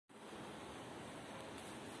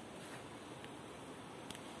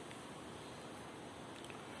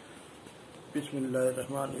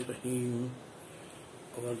Bismillahirrahmanirrahim.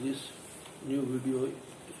 This new video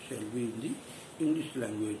shall be in the English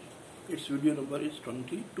language. Its video number is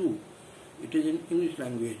 22. It is in English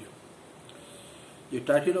language. The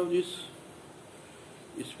title of this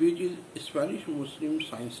speech is Spanish Muslim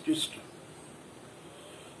Scientist.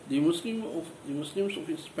 The Muslims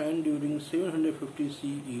of Spain during 750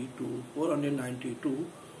 CE to 492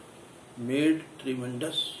 made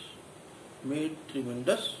tremendous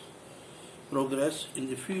progress in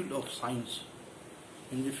the field of science.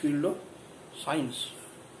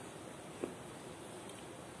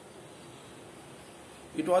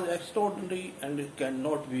 It was extraordinary and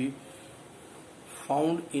cannot be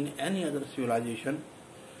found in any other civilization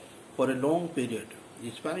for a long period.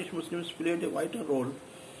 The Spanish Muslims played a vital role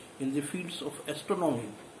in the fields of astronomy,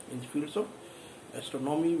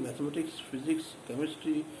 mathematics, physics,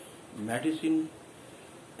 chemistry, medicine,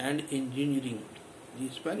 and engineering. The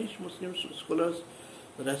Spanish Muslim scholars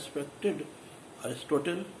respected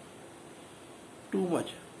Aristotle too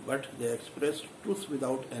much, but they expressed truth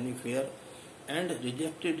without any fear and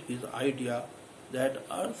rejected his idea that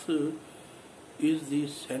Earth is the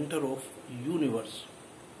center of universe.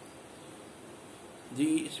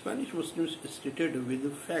 The Spanish Muslims stated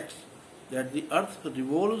with facts that the Earth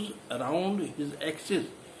revolves around his axis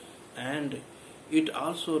and it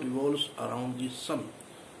also revolves around the sun,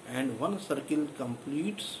 and one circle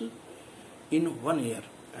completes in 1 year,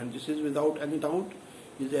 and this is without any doubt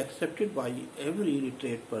is accepted by every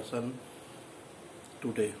literate person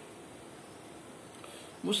today.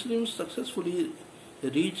 Muslims successfully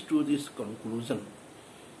reached to this conclusion.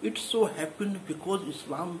 It so happened because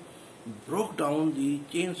Islam broke down the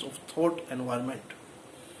chains of thought environment,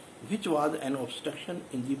 which was an obstruction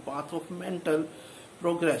in the path of mental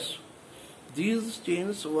progress. These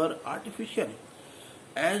chains were artificial.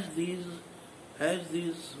 As these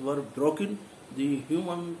were broken, the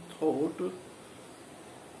human thought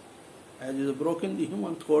as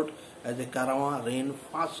a caravan ran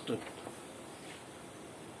fast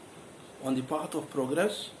on the path of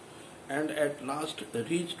progress, and at last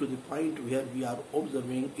reached to the point where we are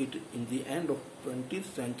observing it in the end of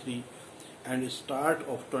 20th century and start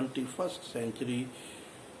of 21st century.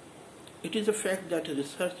 It is a fact that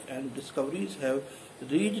research and discoveries have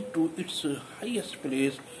reached to its highest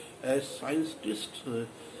place as scientists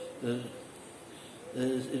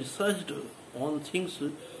researched on things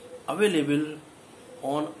available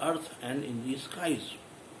on earth and in the skies.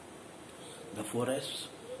 The forests,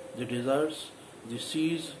 the deserts, the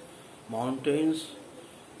seas, mountains,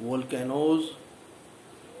 volcanoes,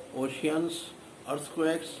 oceans,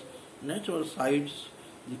 earthquakes, natural sites,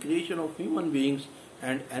 the creation of human beings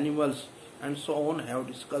and animals, and so on have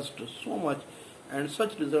discussed so much, and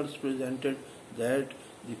such results presented that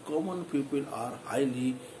the common people are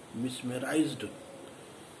highly mesmerized.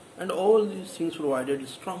 And all these things provided a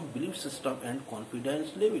strong belief system and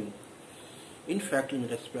confidence level. In fact, in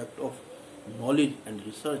respect of knowledge and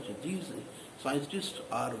research, these scientists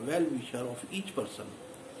are well-wishers of each person,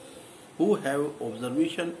 who have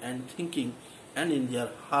observation and thinking, and in their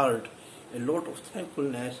heart a lot of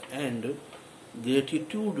thankfulness and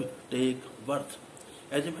gratitude take birth.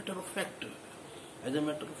 As a matter of fact,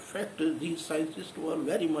 these scientists were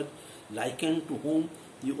very much likened to whom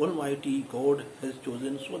the Almighty God has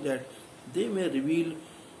chosen, so that they may reveal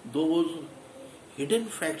those hidden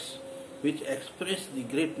facts which express the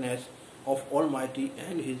greatness of Almighty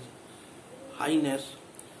and His Highness,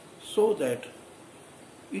 so that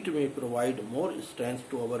it may provide more strength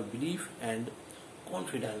to our belief and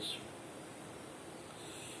confidence.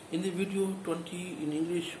 In the video 20 in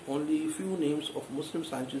English, only few names of Muslim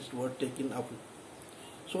scientists were taken up,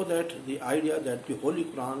 so that the idea that the Holy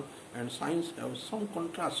Quran and science have some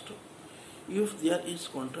contrast. If there is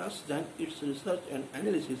contrast, then its research and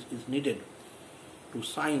analysis is needed. To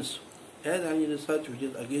science, as any research which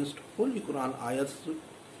is against Holy Quran ayats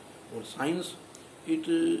or science, its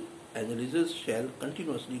analysis shall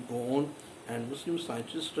continuously go on, and Muslim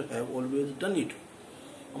scientists have always done it.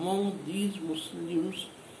 Among these Muslims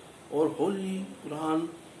or Holy Quran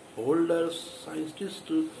holders,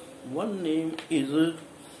 scientists, one name is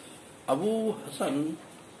Abu Hassan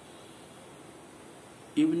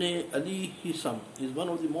Ibne alhisam is one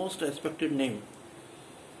of the most respected names.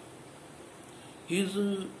 His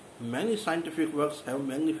many scientific works have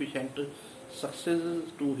magnificent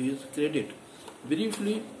successes to his credit.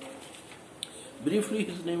 Briefly,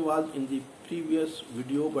 his name was in the previous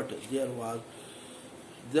video, but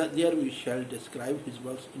there we shall describe his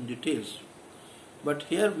works in details. But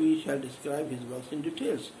here we shall describe his works in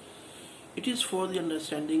details. It is for the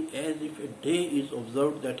understanding as if a day is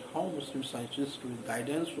observed that how Muslim scientists with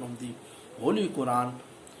guidance from the Holy Quran,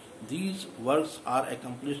 these works are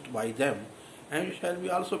accomplished by them, and it shall be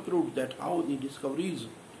also proved that how the discoveries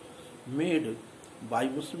made by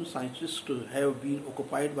Muslim scientists have been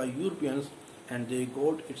occupied by Europeans and they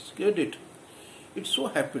got its credit. It so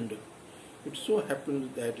happened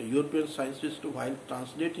that European scientists, while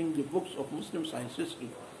translating the books of Muslim scientists,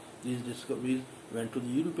 these discoveries went to the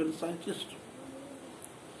European scientists.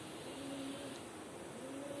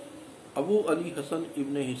 Abu Ali Hassan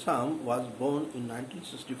Ibne Hisam was born in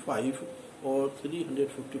 1965 or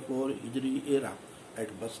 354 Hijri era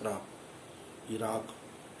at Basra, Iraq,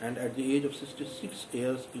 and at the age of 66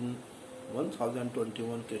 years in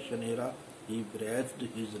 1021 Christian era, he breathed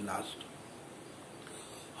his last.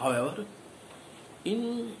 However,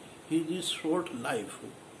 in his short life,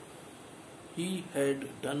 he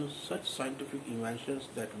had done such scientific inventions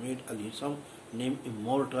that made alhisam name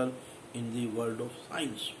immortal in the world of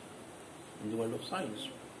science.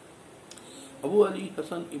 Abu Ali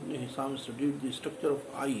Hassan Ibn Hisam studied the structure of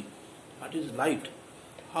eye, what is light,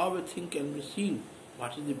 how a thing can be seen,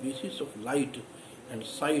 what is the basis of light and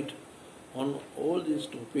sight. On all these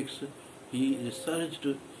topics he researched,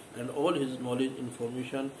 and all his knowledge,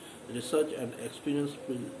 information, research and experience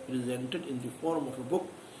presented in the form of a book,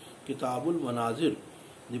 Kitabul Manazir,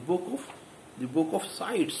 the book of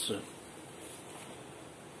sights.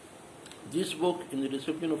 This book in the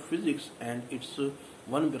discipline of physics and its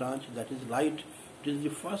one branch, that is light, it is the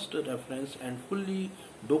first reference and fully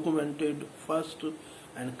documented first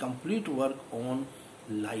and complete work on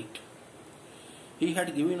light. He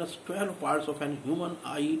had given us 12 parts of an human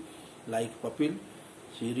eye, like pupil,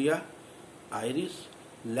 cilia, iris,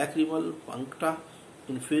 lacrimal puncta,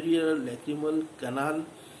 inferior lacrimal canal,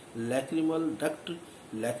 lacrimal duct,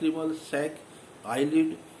 lacrimal sac,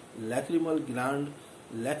 eyelid, lacrimal gland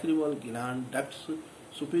ducts,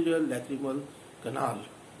 superior lacrimal canal.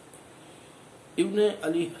 Ibn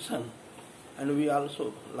Ali Hassan, and we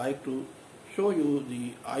also like to show you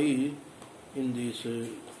the eye in this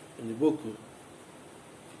in the book.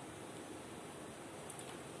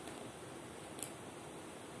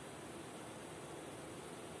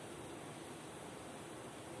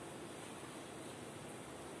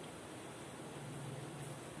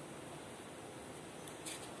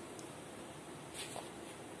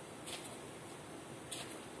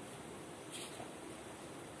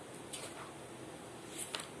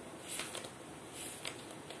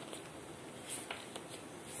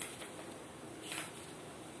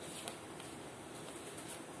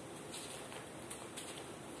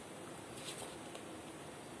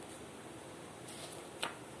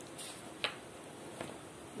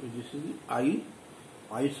 This is the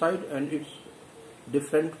eyesight and its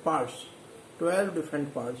different parts. 12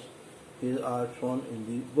 different parts are shown in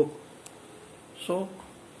the book. So,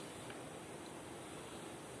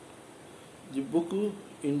 the book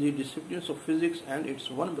in the disciplines of physics and its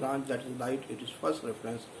one branch, that is light, it is first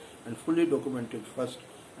reference and fully documented first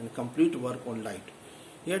and complete work on light.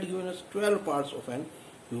 He had given us 12 parts of an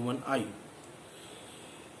human eye.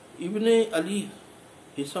 Ibn Ali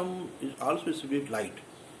Hisam is also studied light.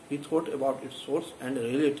 He thought about its source and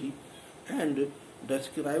reality and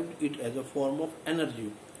described it as a form of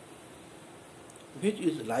energy, which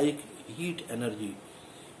is like heat energy.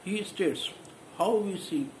 He states how we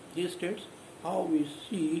see the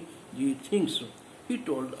things. He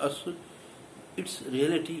told us its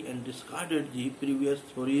reality and discarded the previous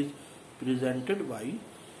theories presented by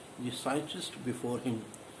the scientists before him.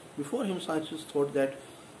 Before him, scientists thought that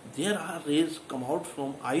there are rays come out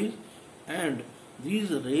from eyes and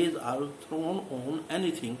these rays are thrown on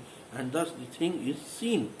anything and thus the thing is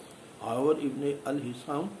seen. However, Ibn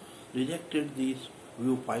al-Hisam rejected this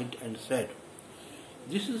viewpoint and said,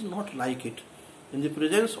 "This is not like it. In the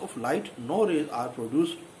presence of light, no rays are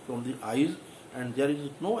produced from the eyes and there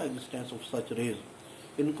is no existence of such rays.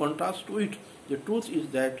 In contrast to it, the truth is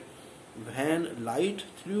that when light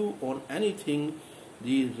threw on anything,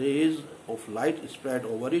 the rays of light spread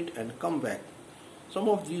over it and come back. Some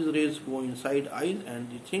of these rays go inside eyes and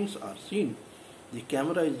the things are seen. The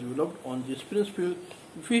camera is developed on this principle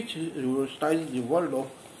which revolutionized the world of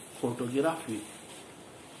photography."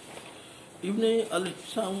 Ibn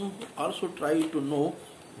al-Hisam also tried to know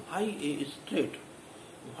why a straight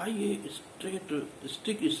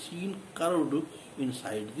stick is seen curved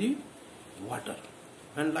inside the water.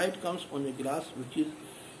 When light comes on a glass, which is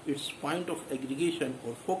its point of aggregation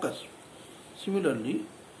or focus. Similarly,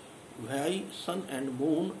 why sun and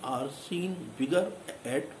moon are seen bigger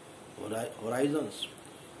at horizons,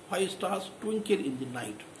 why stars twinkle in the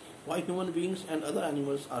night, why human beings and other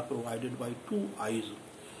animals are provided by two eyes.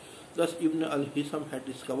 Thus Ibn al-Hisam had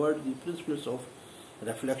discovered the principles of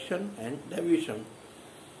reflection and deviation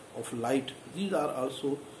of light. These are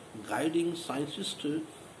also guiding scientists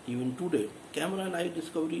even today. Camera light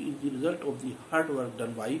discovery is the result of the hard work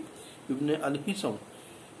done by Ibne alhisam.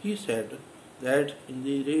 He said that in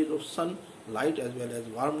the rays of sun, light as well as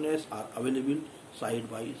warmness are available side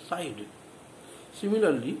by side.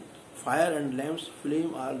 Similarly, fire and lamps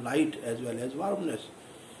flame are light as well as warmness.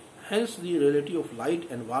 Hence, the relativity of light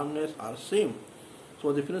and warmness are same.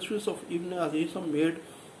 So, the philosophies of Ibn al-Hisam made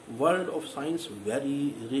world of science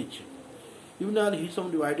very rich. Ibn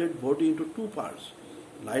al-Hisam divided body into two parts: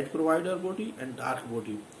 light provider body and dark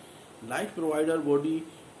body. Light provider body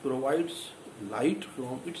provides light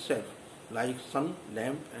from itself, like sun,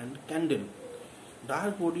 lamp, and candle.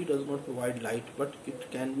 Dark body does not provide light, but it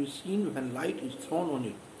can be seen when light is thrown on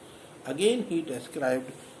it. Again, he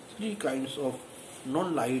described three kinds of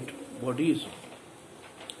non-light bodies.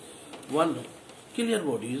 One, clear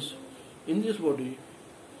bodies. In this body,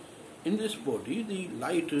 the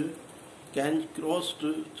light can cross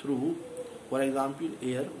through, for example,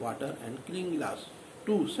 air, water, and clean glass.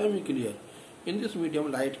 Two, semi-clear. In this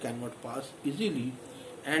medium, light cannot pass easily,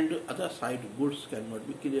 and other side goods cannot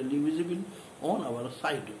be clearly visible on our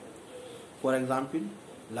side. For example,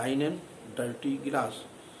 linen, dirty glass.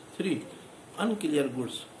 3. Unclear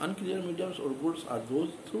goods. Unclear mediums or goods are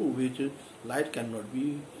those through which light cannot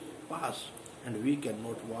be passed, and we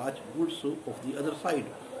cannot watch goods of the other side.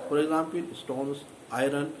 For example, stones,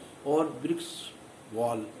 iron, or bricks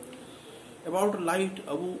wall. About light,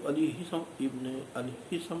 Abu al-Hisam Ibn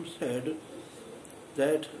al-Hisam said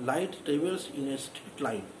that light travels in a straight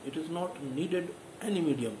line. It is not needed any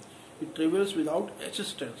medium. It travels without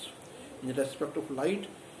assistance. In respect of light,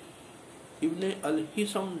 Ibn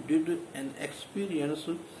al-Hisam did an experience,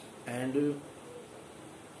 and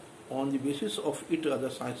on the basis of it other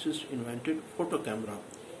scientists invented photo camera.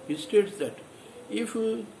 He states that if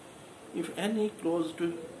any closed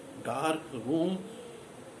dark room,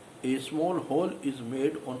 a small hole is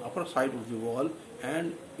made on upper side of the wall,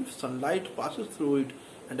 and if sunlight passes through it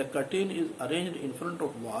and a curtain is arranged in front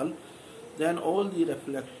of wall, then all the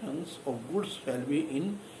reflections of goods shall be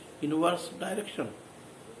in inverse direction.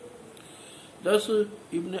 Thus,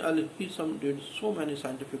 Ibn al-Hisam did so many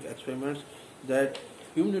scientific experiments that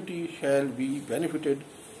humanity shall be benefited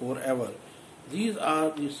forever. These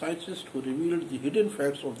are the scientists who revealed the hidden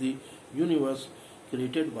facts of the universe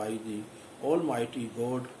created by the Almighty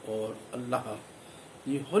God or Allah.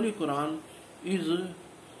 The Holy Quran is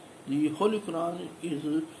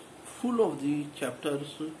full of the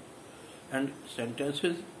chapters and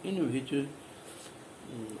sentences in which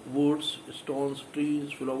woods, stones,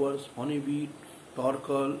 trees, flowers, honeybee,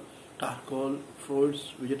 charcoal,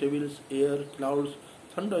 fruits, vegetables, air, clouds,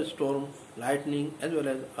 thunderstorm, lightning, as well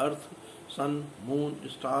as earth, sun, moon,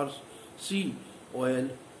 stars, sea, oil,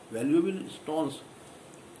 valuable stones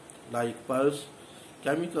like pearls,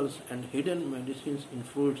 chemicals, and hidden medicines in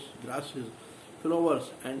fruits, grasses,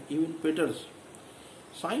 flowers, and even petals.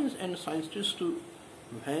 Science and scientists,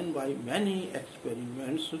 when by many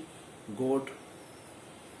experiments got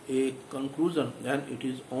a conclusion, then it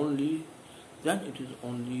is only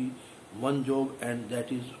one job, and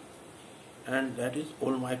that is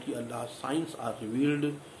Almighty Allah. Science are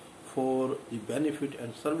revealed for the benefit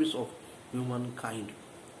and service of humankind.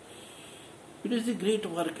 It is the great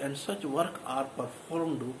work, and such work are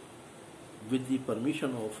performed with the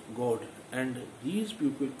permission of God, and these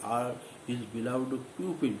people are His beloved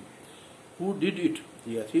people who did it.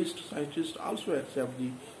 The atheist scientists also accept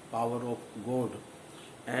the power of God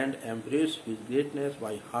and embrace His greatness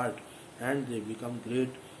by heart, and they become great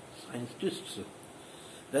scientists.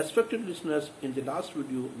 Respected listeners, in the last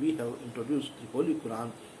video we have introduced the Holy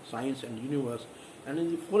Quran, Science and Universe, and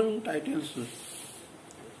in the following titles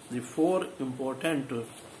the four important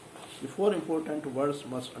words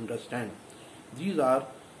must understand. These are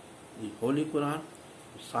the Holy Quran,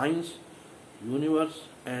 Science, Universe,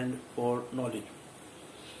 and for knowledge.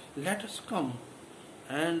 Let us come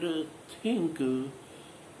and think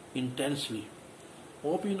intensely.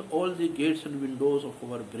 Open all the gates and windows of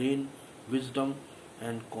our brain, wisdom,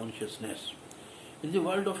 and consciousness. In the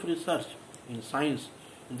world of research, in science,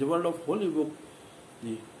 in the world of Holy Book,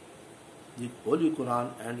 the Holy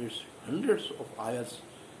Quran and its hundreds of ayats,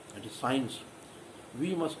 that is science,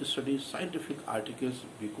 we must study scientific articles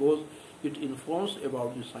because it informs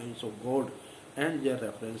about the science of God, and their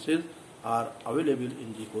references are available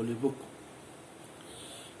in the Holy Book.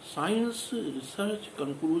 Science research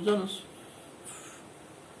conclusions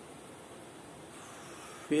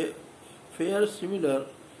fare similar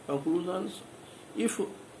conclusions if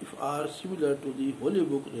are similar to the Holy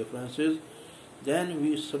Book references, then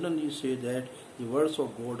we suddenly say that The words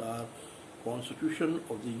of God are constitution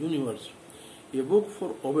of the universe, a book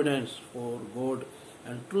for obedience for God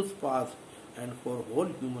and truth path and for whole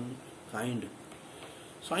humankind.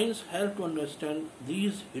 Science helps to understand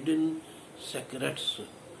these hidden secrets,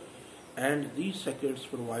 and these secrets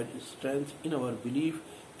provide strength in our belief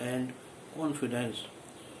and confidence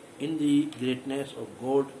in the greatness of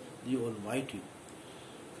God the Almighty.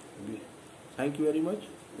 Thank you very much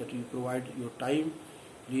that you provide your time.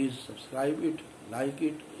 Please subscribe it, like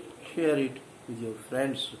it, share it with your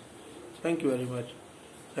friends. Thank you very much.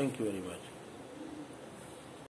 Thank you very much.